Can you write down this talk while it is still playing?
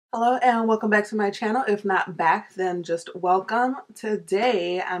Hello and welcome back to my channel. If not back, then just welcome.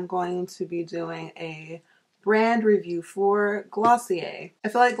 Today I'm going to be doing a brand review for Glossier. I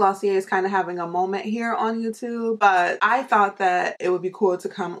feel like Glossier is kind of having a moment here on YouTube, but I thought that it would be cool to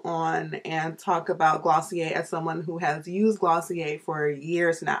come on and talk about Glossier as someone who has used Glossier for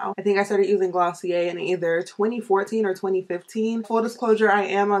years now. I think I started using Glossier in either 2014 or 2015. Full disclosure, I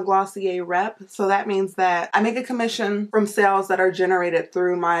am a Glossier rep, so that means that I make a commission from sales that are generated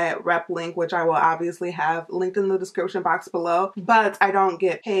through my rep link, which I will obviously have linked in the description box below, but I don't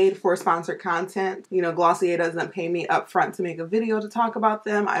get paid for sponsored content. You know, Glossier doesn't pay me upfront to make a video to talk about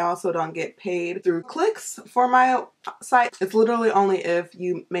them. I also don't get paid through clicks for my site. It's literally only if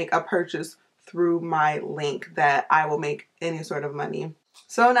you make a purchase through my link that I will make any sort of money.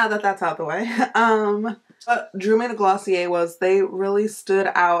 So now that that's out the way, what drew me to Glossier was they really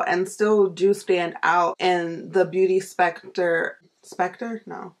stood out and still do stand out in the beauty sector.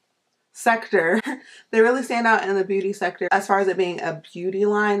 They really stand out in the beauty sector as far as it being a beauty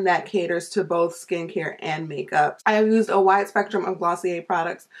line that caters to both skincare and makeup. I have used a wide spectrum of Glossier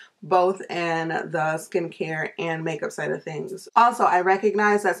products, both in the skincare and makeup side of things. Also, I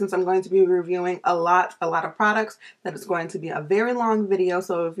recognize that since I'm going to be reviewing a lot of products, that it's going to be a very long video.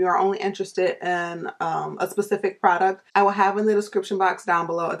 So if you're only interested in a specific product, I will have in the description box down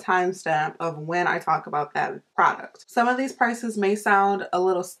below a timestamp of when I talk about that product. Some of these prices may sound a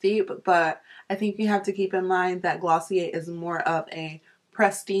little steep, but I think you have to keep in mind that Glossier is more of a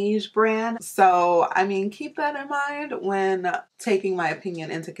prestige brand. So, I mean, keep that in mind when taking my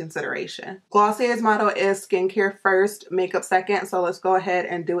opinion into consideration. Glossier's motto is skincare first, makeup second. So let's go ahead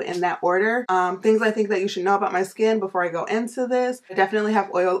and do it in that order. Things I think that you should know about my skin before I go into this. I definitely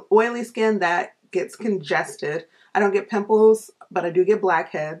have oily skin that gets congested. I don't get pimples, but I do get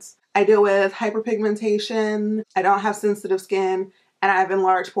blackheads. I deal with hyperpigmentation. I don't have sensitive skin, and I have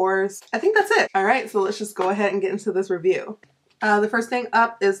enlarged pores. I think that's it. All right, so let's just go ahead and get into this review. The first thing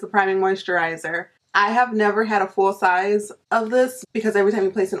up is the priming moisturizer. I have never had a full size of this because every time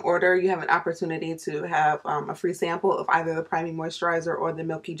you place an order, you have an opportunity to have a free sample of either the priming moisturizer or the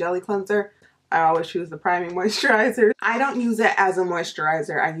Milky Jelly Cleanser. I always choose the priming moisturizer. I don't use it as a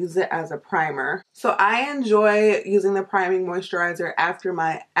moisturizer. I use it as a primer. So I enjoy using the priming moisturizer after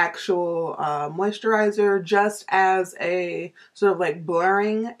my actual moisturizer just as a sort of like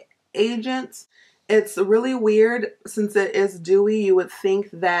blurring agent. It's really weird since it is dewy. You would think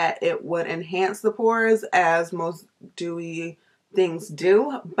that it would enhance the pores as most dewy things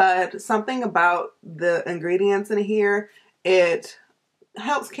do, but something about the ingredients in here, it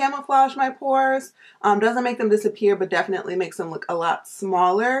helps camouflage my pores. Doesn't make them disappear, but definitely makes them look a lot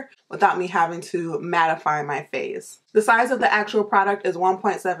smaller without me having to mattify my face. The size of the actual product is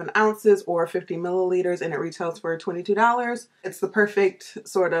 1.7 ounces or 50 milliliters, and it retails for $22. It's the perfect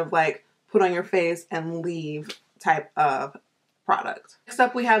sort of like put on your face and leave type of product. Next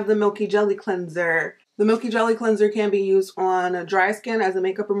up, we have the Milky Jelly Cleanser. The Milky Jelly Cleanser can be used on dry skin as a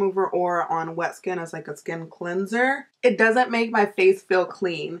makeup remover or on wet skin as like a skin cleanser. It doesn't make my face feel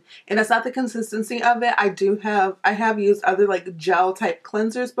clean, and it's not the consistency of it. I have used other like gel type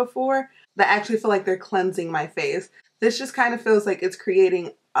cleansers before that actually feel like they're cleansing my face. This just kind of feels like it's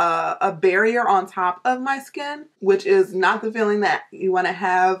creating a barrier on top of my skin, which is not the feeling that you want to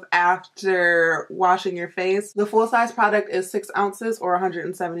have after washing your face. The full-size product is 6 ounces or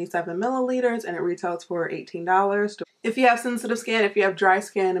 177 milliliters, and it retails for $18. If you have sensitive skin, if you have dry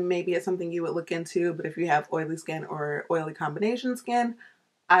skin, maybe it's something you would look into, but if you have oily skin or oily combination skin,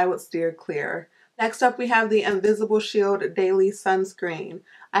 I would steer clear. Next up, we have the Invisible Shield Daily Sunscreen.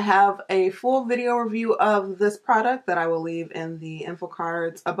 I have a full video review of this product that I will leave in the info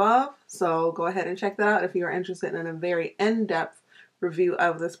cards above, so go ahead and check that out if you are interested in a very in-depth review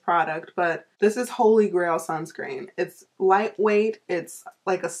of this product. But this is holy grail sunscreen. It's lightweight, it's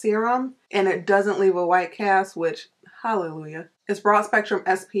like a serum, and it doesn't leave a white cast, which, hallelujah. It's broad spectrum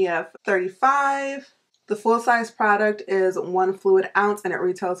SPF 35. The full-size product is 1 fluid ounce and it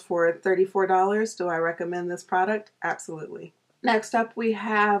retails for $34. Do I recommend this product? Absolutely. Next up, we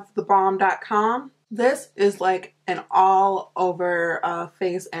have the BALMDOTCOM. This is like an all-over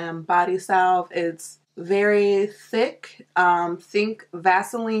face and body salve. It's very thick. Think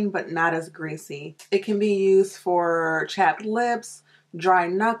Vaseline, but not as greasy. It can be used for chapped lips, dry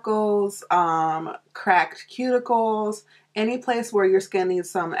knuckles, cracked cuticles. Any place where your skin needs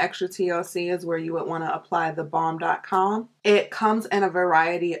some extra TLC is where you would want to apply the BALMDOTCOM. It comes in a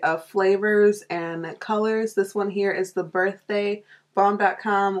variety of flavors and colors. This one here is the Birthday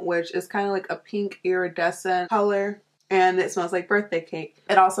BALMDOTCOM, which is kind of like a pink iridescent color, and it smells like birthday cake.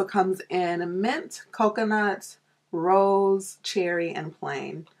 It also comes in mint, coconut, rose, cherry, and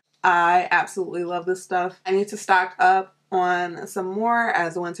plain. I absolutely love this stuff. I need to stock up on some more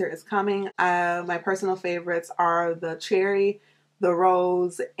as winter is coming. My personal favorites are the cherry, the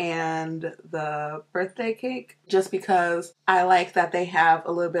rose, and the birthday cake, just because I like that they have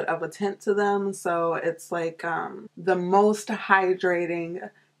a little bit of a tint to them. So it's like the most hydrating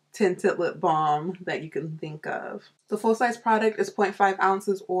tinted lip balm that you can think of. The full-size product is 0.5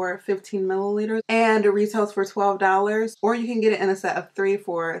 ounces or 15 milliliters, and it retails for $12, or you can get it in a set of 3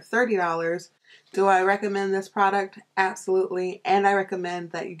 for $30. Do I recommend this product? Absolutely. And I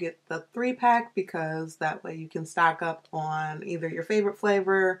recommend that you get the 3-pack because that way you can stock up on either your favorite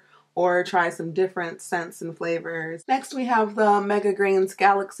flavor or try some different scents and flavors. Next we have the Mega Greens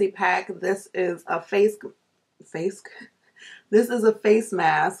Galaxy Pack. This is a face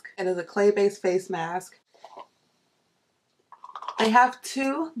mask. It is a clay-based face mask. They have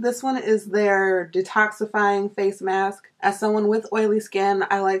two. This one is their detoxifying face mask. As someone with oily skin,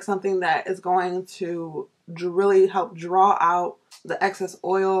 I like something that is going to really help draw out the excess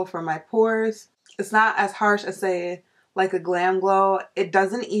oil from my pores. It's not as harsh as, say, like a Glam Glow. It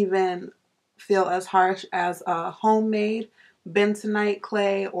doesn't even feel as harsh as a homemade bentonite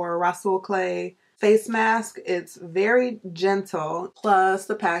clay or Rasul clay face mask. It's very gentle, plus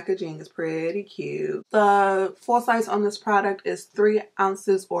the packaging is pretty cute. The full size on this product is 3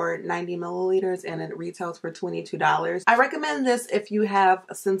 ounces or 90 milliliters, and it retails for $22. I recommend this if you have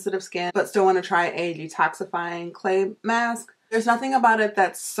a sensitive skin but still want to try a detoxifying clay mask. There's nothing about it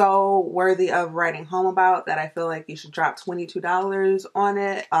that's so worthy of writing home about that I feel like you should drop $22 on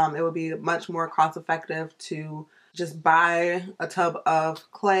it. It would be much more cost effective to just buy a tub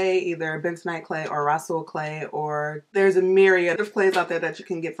of clay, either bentonite clay or Rasul clay, or there's a myriad of clays out there that you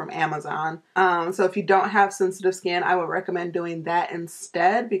can get from Amazon. So if you don't have sensitive skin, I would recommend doing that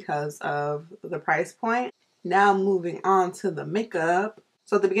instead because of the price point. Now moving on to the makeup.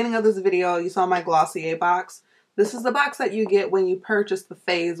 So at the beginning of this video, you saw my Glossier box. This is the box that you get when you purchase the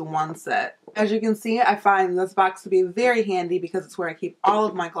Phase 1 set. As you can see, I find this box to be very handy because it's where I keep all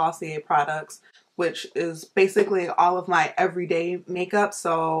of my Glossier products, which is basically all of my everyday makeup.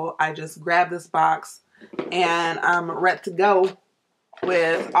 So I just grab this box and I'm ready to go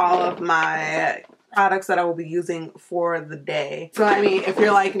with all of my products that I will be using for the day. So I mean, if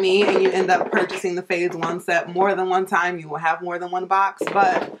you're like me and you end up purchasing the Phase 1 set more than one time, you will have more than one box,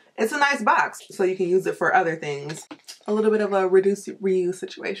 but it's a nice box so you can use it for other things. A little bit of a reduce reuse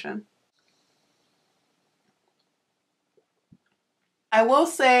situation. I will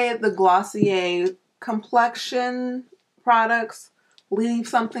say the Glossier complexion products leave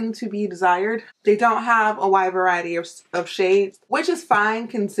something to be desired. They don't have a wide variety of shades, which is fine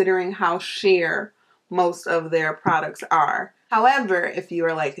considering how sheer most of their products are. However, if you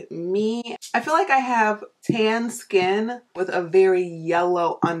are like me, I feel like I have tan skin with a very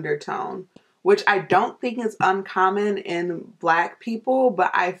yellow undertone, which I don't think is uncommon in Black people,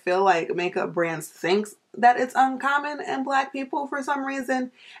 but I feel like makeup brands think that it's uncommon in Black people for some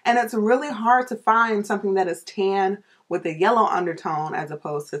reason. And it's really hard to find something that is tan with a yellow undertone as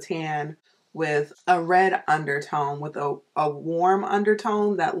opposed to tan with a red undertone with a warm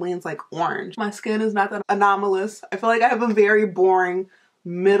undertone that leans like orange. My skin is not that anomalous. I feel like I have a very boring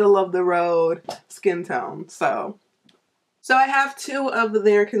middle of the road skin tone. So I have two of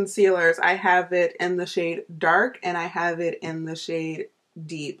their concealers. I have it in the shade Dark and I have it in the shade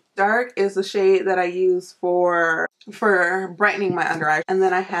Deep. Dark is the shade that I use for brightening my under eye. And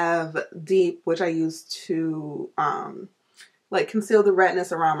then I have Deep, which I use to like conceal the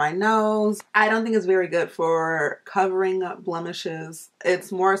redness around my nose. I don't think it's very good for covering up blemishes.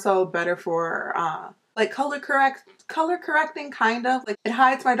 It's more so better for like color correcting kind of. Like it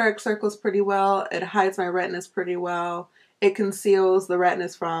hides my dark circles pretty well. It hides my redness pretty well. It conceals the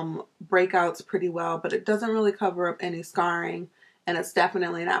redness from breakouts pretty well, but it doesn't really cover up any scarring. And it's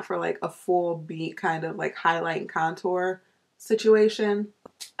definitely not for like a full beat kind of like highlight and contour situation.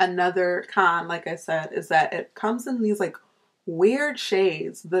 Another con, like I said, is that it comes in these like weird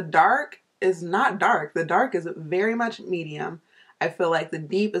shades. The Dark is not dark. The Dark is very much medium. I feel like the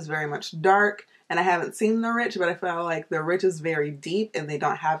Deep is very much dark. And I haven't seen the Rich, but I feel like the Rich is very deep and they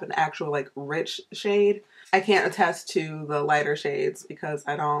don't have an actual like rich shade. I can't attest to the lighter shades because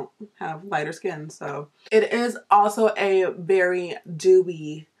I don't have lighter skin. So it is also a very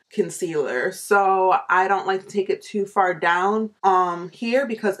dewy concealer. So I don't like to take it too far down here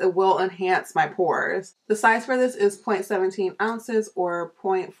because it will enhance my pores. The size for this is 0.17 ounces or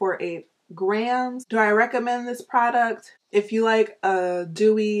 0.48 grams. Do I recommend this product? If you like a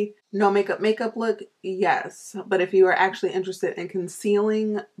dewy, no makeup look, yes. But if you are actually interested in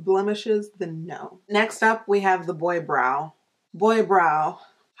concealing blemishes, then no. Next up, we have the Boy Brow. Boy Brow.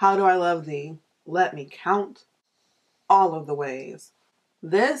 How do I love thee? Let me count all of the ways.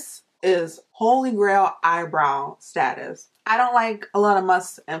 This is holy grail eyebrow status. I don't like a lot of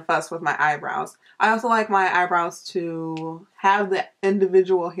muss and fuss with my eyebrows. I also like my eyebrows to have the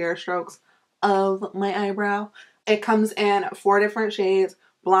individual hair strokes of my eyebrow. It comes in 4 different shades: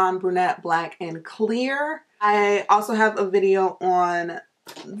 blonde, brunette, black, and clear. I also have a video on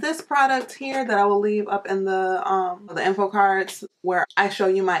this product here that I will leave up in the info cards, where I show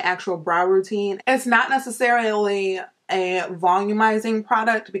you my actual brow routine. It's not necessarily a volumizing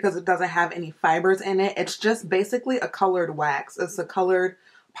product because it doesn't have any fibers in it. It's just basically a colored wax. It's a colored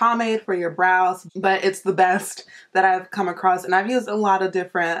pomade for your brows, but it's the best that I've come across. And I've used a lot of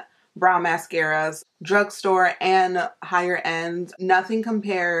different brow mascaras, drugstore and higher end. Nothing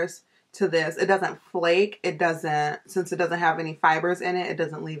compares to this. It doesn't flake. It doesn't, since it doesn't have any fibers in it, it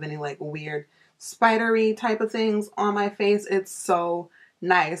doesn't leave any like weird spidery type of things on my face. It's so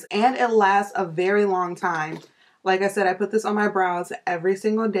nice. And it lasts a very long time. Like I said, I put this on my brows every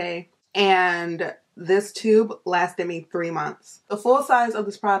single day, and this tube lasted me 3 months. The full size of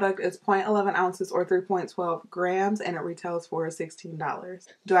this product is 0.11 ounces or 3.12 grams, and it retails for $16.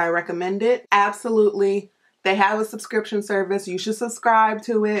 Do I recommend it? Absolutely. They have a subscription service. You should subscribe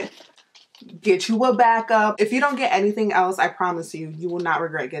to it. Get you a backup. If you don't get anything else, I promise you, you will not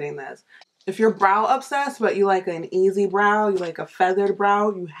regret getting this. If you're brow obsessed, but you like an easy brow, you like a feathered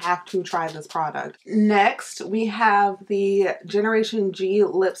brow, you have to try this product. Next, we have the Generation G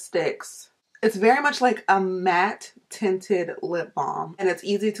lipsticks. It's very much like a matte tinted lip balm, and it's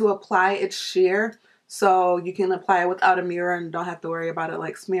easy to apply. It's sheer, so you can apply it without a mirror and don't have to worry about it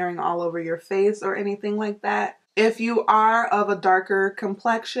like smearing all over your face or anything like that. If you are of a darker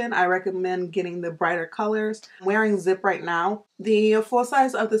complexion, I recommend getting the brighter colors. I'm wearing Zip right now. The full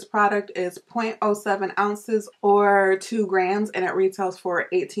size of this product is 0.07 ounces or 2 grams, and it retails for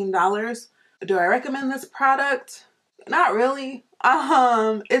 $18. Do I recommend this product? Not really.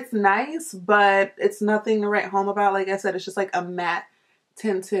 It's nice, but it's nothing to write home about. Like I said, it's just like a matte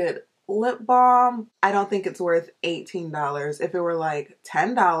tinted lip balm. I don't think it's worth $18. If it were like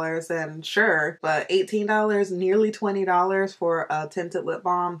 $10, then sure, but $18, nearly $20 for a tinted lip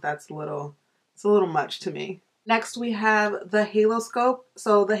balm, it's a little much to me. Next, we have the HALOSCOPE.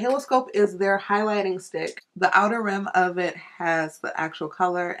 So the HALOSCOPE is their highlighting stick. The outer rim of it has the actual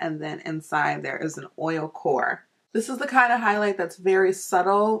color, and then inside there is an oil core. This is the kind of highlight that's very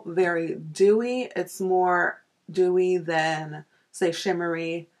subtle, very dewy. It's more dewy than, say,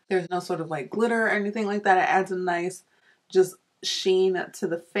 shimmery. There's no sort of like glitter or anything like that. It adds a nice just sheen to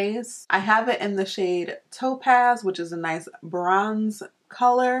the face. I have it in the shade Topaz, which is a nice bronze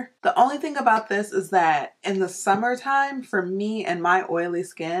color. The only thing about this is that in the summertime, for me and my oily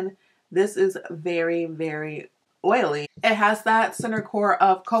skin, this is very, very oily. It has that center core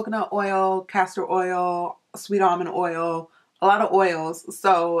of coconut oil, castor oil, sweet almond oil, a lot of oils.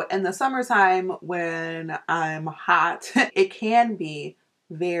 So in the summertime when I'm hot, it can be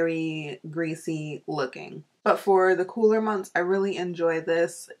very greasy looking. But for the cooler months, I really enjoy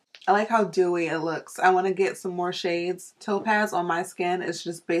this. I like how dewy it looks. I want to get some more shades. Topaz on my skin is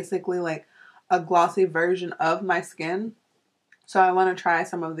just basically like a glossy version of my skin. So I want to try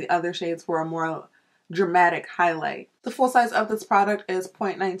some of the other shades for a more dramatic highlight. The full size of this product is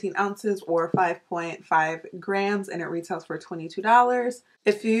 0.19 ounces or 5.5 grams, and it retails for $22.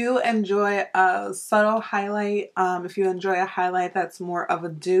 If you enjoy a subtle highlight, if you enjoy a highlight that's more of a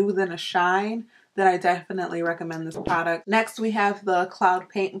dew than a shine, then I definitely recommend this product. Next, we have the Cloud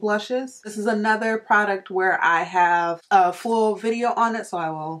Paint blushes. This is another product where I have a full video on it, so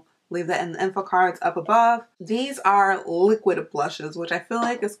I will leave that in the info cards up above. These are liquid blushes, which I feel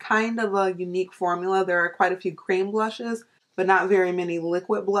like is kind of a unique formula. There are quite a few cream blushes, but not very many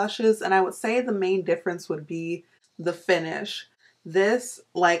liquid blushes. And I would say the main difference would be the finish. This,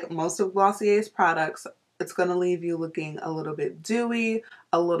 like most of Glossier's products, it's going to leave you looking a little bit dewy,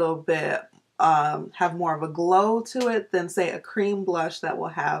 a little bit have more of a glow to it than, say, a cream blush that will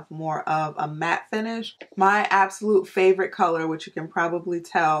have more of a matte finish. My absolute favorite color, which you can probably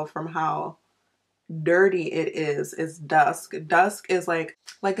tell from how dirty it is Dusk. Dusk is like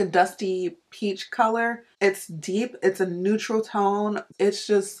a dusty peach color. It's deep. It's a neutral tone. It's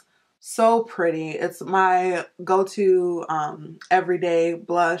just so pretty. It's my go-to everyday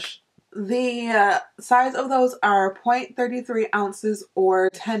blush. The size of those are 0.33 ounces or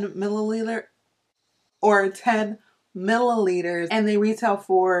 10 milliliters, and they retail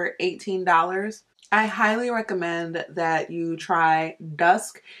for $18. I highly recommend that you try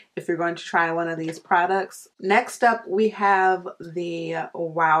Dusk if you're going to try one of these products. Next up, we have the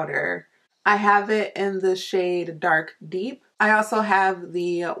WOWDER. I have it in the shade Dark Deep. I also have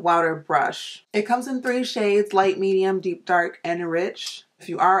the WOWDER brush. It comes in 3 shades: light, medium, deep, dark, and rich. If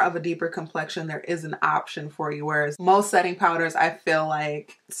you are of a deeper complexion, there is an option for you, whereas most setting powders I feel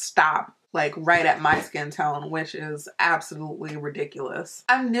like stop like right at my skin tone, which is absolutely ridiculous.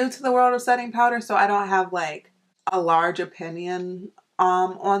 I'm new to the world of setting powder, so I don't have like a large opinion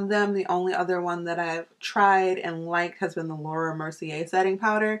on them. The only other one that I've tried and liked has been the Laura Mercier setting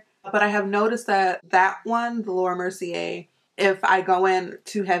powder. But I have noticed that that one, the Laura Mercier, if I go in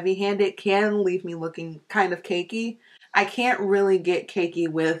too heavy-handed, can leave me looking kind of cakey. I can't really get cakey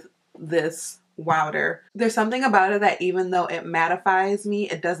with this WOWDER. There's something about it that even though it mattifies me,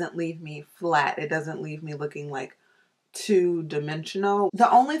 it doesn't leave me flat. It doesn't leave me looking like two-dimensional.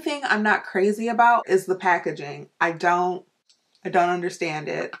 The only thing I'm not crazy about is the packaging. I don't understand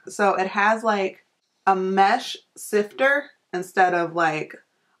it. So it has like a mesh sifter instead of like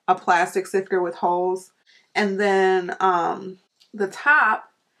a plastic sifter with holes. And then the top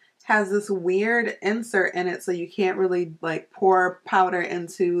has this weird insert in it, so you can't really like pour powder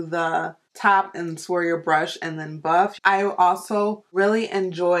into the top and swirl your brush and then buff. I also really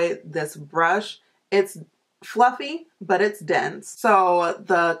enjoy this brush. It's fluffy, but it's dense. So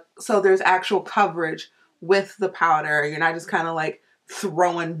there's actual coverage with the powder. You're not just kind of like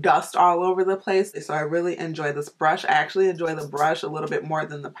throwing dust all over the place. So I really enjoy this brush. I actually enjoy the brush a little bit more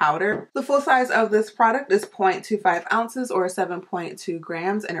than the powder. The full size of this product is 0.25 ounces or 7.2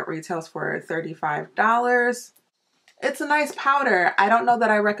 grams, and it retails for $35. It's a nice powder. I don't know that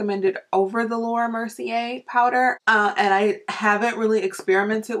I recommend it over the Laura Mercier powder. And I haven't really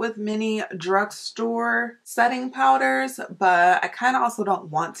experimented with many drugstore setting powders, but I kind of also don't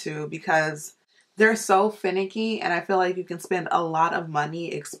want to because they're so finicky, and I feel like you can spend a lot of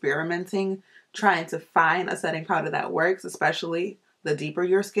money experimenting trying to find a setting powder that works, especially the deeper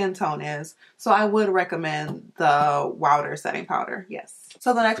your skin tone is. So I would recommend the WOWDER setting powder, yes.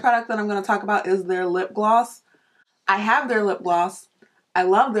 So the next product that I'm going to talk about is their lip gloss. I have their lip gloss. I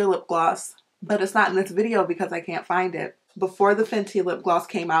love their lip gloss, but it's not in this video because I can't find it. Before the Fenty lip gloss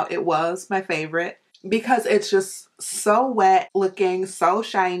came out, it was my favorite because it's just so wet looking, so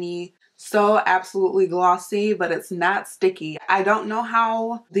shiny, so absolutely glossy, but it's not sticky. I don't know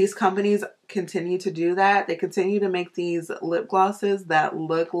how these companies continue to do that. They continue to make these lip glosses that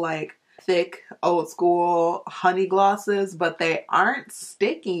look like thick, old school honey glosses, but they aren't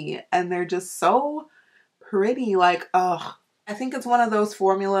sticky and they're just so pretty. Like, ugh. I think it's one of those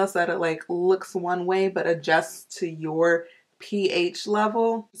formulas that it like looks one way but adjusts to your pH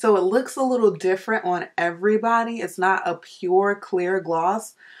level. So it looks a little different on everybody. It's not a pure clear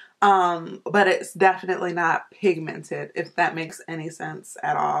gloss. But it's definitely not pigmented, if that makes any sense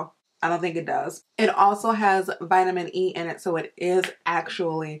at all. I don't think it does. It also has vitamin E in it, so it is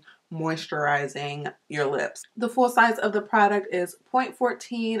actually moisturizing your lips. The full size of the product is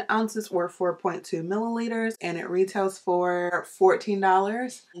 0.14 ounces or 4.2 milliliters, and it retails for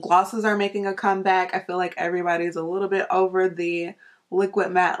 $14. Glosses are making a comeback. I feel like everybody's a little bit over the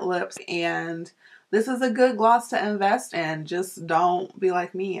liquid matte lips, and this is a good gloss to invest in. Just don't be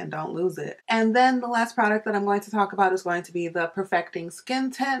like me and don't lose it. And then the last product that I'm going to talk about is going to be the Perfecting Skin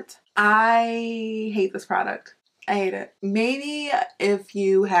Tint. I hate this product. I hate it. Maybe if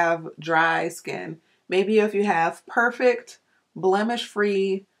you have dry skin, maybe if you have perfect,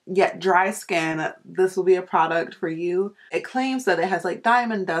 blemish-free, yet dry skin, this will be a product for you. It claims that it has like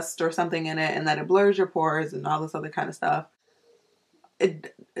diamond dust or something in it and that it blurs your pores and all this other kind of stuff.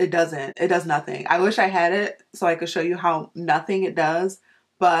 It doesn't. It does nothing. I wish I had it so I could show you how nothing it does,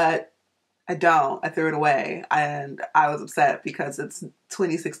 but I don't. I threw it away and I was upset because it's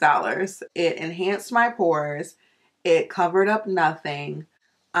 $26. It enhanced my pores. It covered up nothing.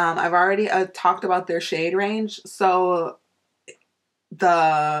 I've already talked about their shade range. So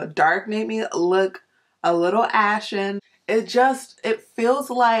the dark made me look a little ashen. It feels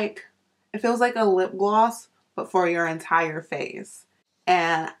like a lip gloss, but for your entire face.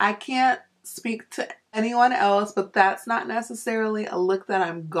 And I can't speak to anyone else, but that's not necessarily a look that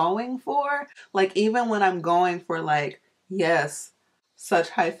I'm going for. Like, even when I'm going for like, yes,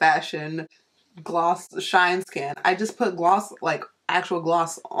 such high fashion gloss shine skin, I just put gloss, like actual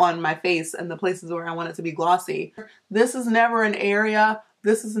gloss on my face and the places where I want it to be glossy. This is never an area.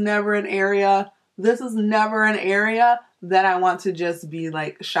 This is never an area. This is never an area that I want to just be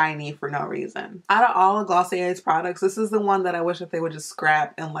like shiny for no reason. Out of all of Glossier's products, this is the one that I wish that they would just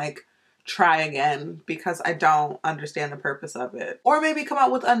scrap and like try again because I don't understand the purpose of it. Or maybe come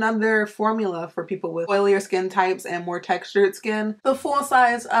out with another formula for people with oilier skin types and more textured skin. The full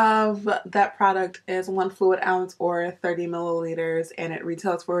size of that product is 1 fluid ounce or 30 milliliters and it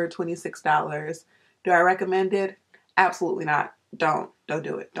retails for $26. Do I recommend it? Absolutely not. Don't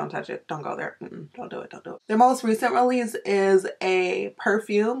do it. Don't touch it. Don't go there. Don't do it. Don't do it. Their most recent release is a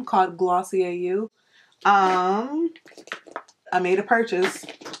perfume called Glossier. I made a purchase.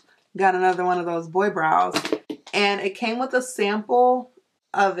 Got another one of those boy brows. And it came with a sample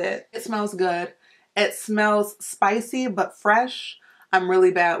of it. It smells good. It smells spicy but fresh. I'm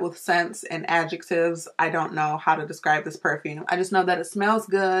really bad with scents and adjectives. I don't know how to describe this perfume. I just know that it smells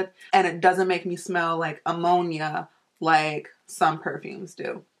good and it doesn't make me smell like ammonia like some perfumes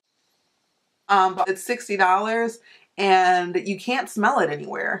do. But it's $60 and you can't smell it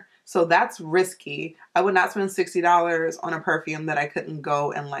anywhere. So that's risky. I would not spend $60 on a perfume that I couldn't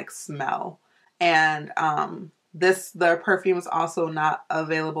go and like smell. And the perfume is also not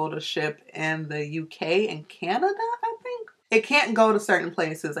available to ship in the UK and Canada, I think. It can't go to certain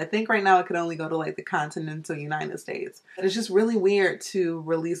places. I think right now it can only go to like the continental United States. But it's just really weird to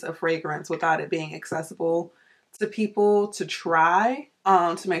release a fragrance without it being accessible to people to try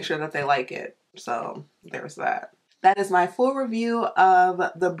to make sure that they like it. So there's that. That is my full review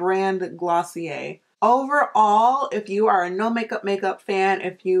of the brand Glossier. Overall, if you are a no makeup fan,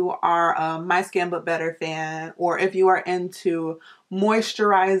 if you are a My Skin But Better fan, or if you are into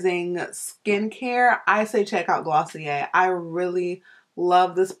moisturizing skincare, I say check out Glossier. I really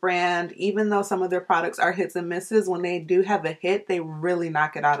love this brand. Even though some of their products are hits and misses, when they do have a hit, they really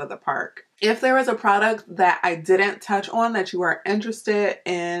knock it out of the park. If there is a product that I didn't touch on that you are interested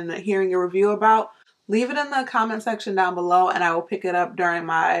in hearing a review about, leave it in the comment section down below and I will pick it up during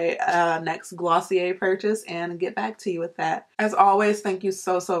my next Glossier purchase and get back to you with that. As always, thank you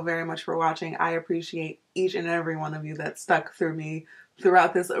so very much for watching. I appreciate each and every one of you that stuck through me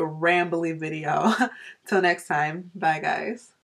throughout this rambly video. Till next time, bye guys.